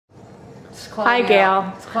Hi,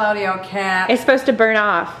 Gail. It's Claudio Cat. It's supposed to burn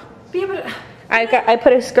off. Yeah, but I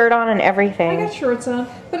put a skirt on and everything. I got shorts on,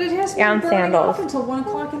 but it hasn't been burning off until 1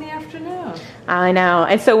 o'clock in the afternoon. I know.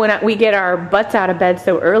 And so when we get our butts out of bed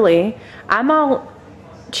so early, I'm all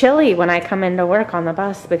chilly when I come into work on the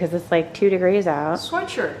bus because it's like 2 degrees out.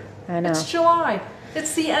 Sweatshirt. I know. It's July.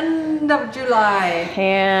 It's the end of July.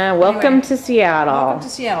 And welcome to Seattle. Welcome to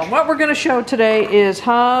Seattle. What we're going to show today is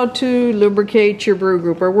how to lubricate your brew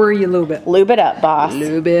group, or where you lube it. Lube it up, boss.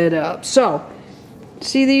 Lube it up. So,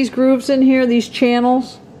 see these grooves in here, these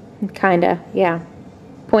channels? Kinda, yeah.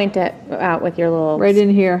 Point it out with your little... Right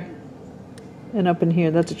in here. And up in here.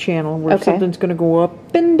 That's a channel where Okay. something's going to go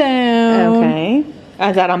up and down. Okay.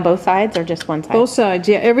 Is that on both sides or just one side? Both sides,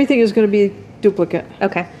 yeah. Everything is going to be duplicate.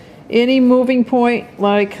 Okay. Any moving point,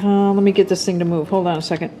 like, let me get this thing to move. Hold on a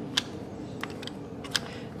second.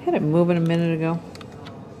 I had it moving a minute ago.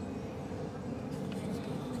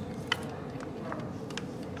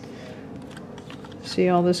 See,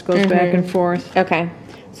 all this goes back and forth. Okay.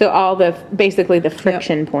 So all the, basically the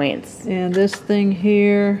friction points. And this thing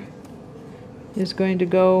here is going to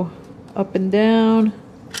go up and down.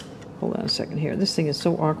 Hold on a second here. This thing is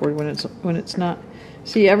so awkward when it's not.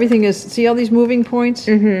 See, everything is, see all these moving points?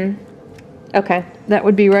 Mm-hmm. Okay. That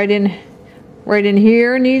would be right in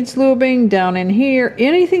here needs lubing, down in here.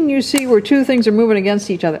 Anything you see where two things are moving against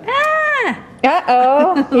each other. Ah!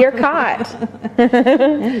 Uh-oh, you're caught.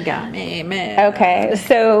 You got me, man. Okay,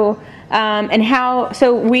 so,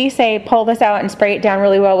 so we say pull this out and spray it down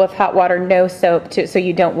really well with hot water, no soap, so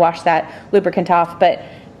you don't wash that lubricant off, but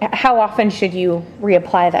how often should you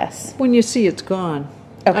reapply this? When you see it's gone.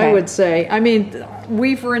 Okay. I would say. I mean,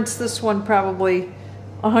 we've rinsed this one probably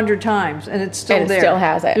 100 times, and it's still there. It still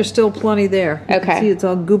has it. There's still plenty there. You can see it's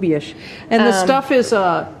all goobyish. And the stuff is,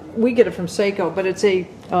 we get it from Saeco, but it's a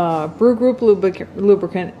brew group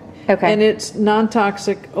lubricant. Okay. And it's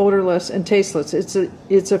non-toxic, odorless, and tasteless.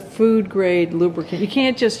 It's a food grade lubricant. You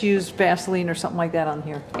can't just use Vaseline or something like that on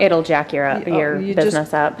here. It'll jack your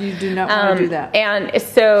business up. You do not want to do that. And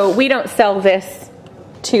so we don't sell this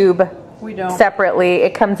tube. We don't. Separately.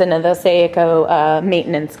 It comes into the Saeco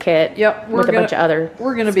maintenance kit. Yep. With a bunch of other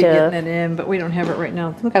We're going to be getting it in, but we don't have it right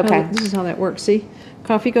now. Look this is how that works. See?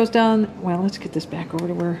 Coffee goes down. Well, let's get this back over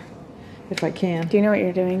to where, if I can. Do you know what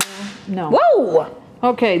you're doing No. now? Whoa!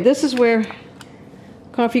 Okay, this is where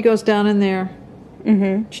coffee goes down in there.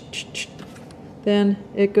 Mm-hmm. Then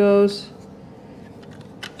it goes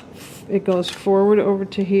forward over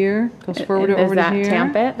to here. Goes forward over to here. Does that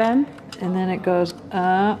tamp it then? And then it goes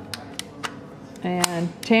up and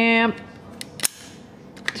tamp,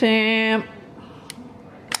 and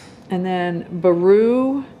then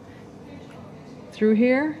Brew through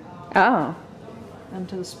here. Oh.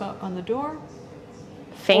 Onto the spot on the door.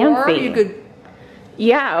 Fancy. Or you could.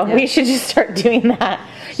 Yeah, we should just start doing that.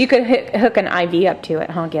 You could hook an IV up to it,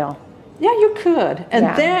 huh, Gil? Yeah, you could. And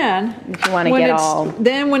then, if you want to get all.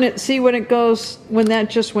 Then when it goes, when that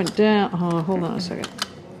just went down. Oh, hold on a second.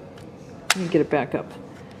 Let me get it back up.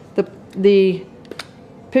 The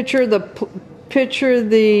picture,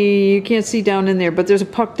 you can't see down in there, but there's a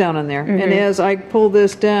puck down in there. And as I pull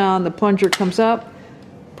this down, the plunger comes up,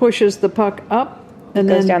 pushes the puck up, and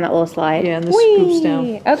goes down that little slide. Yeah, and this scoops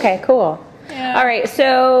down. Okay, cool. Yeah. All right,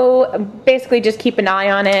 so basically just keep an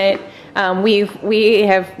eye on it. We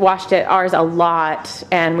have washed ours a lot,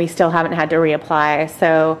 and we still haven't had to reapply.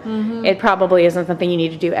 So it probably isn't something you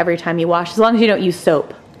need to do every time you wash, as long as you don't use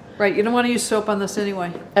soap. Right, you don't want to use soap on this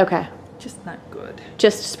anyway. Okay. Just not good.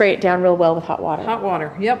 Just spray it down real well with hot water. Hot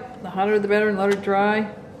water, yep. The hotter the better, and let it dry.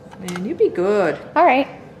 Man, you'd be good. All right.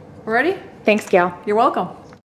 Ready? Thanks, Gail. You're welcome.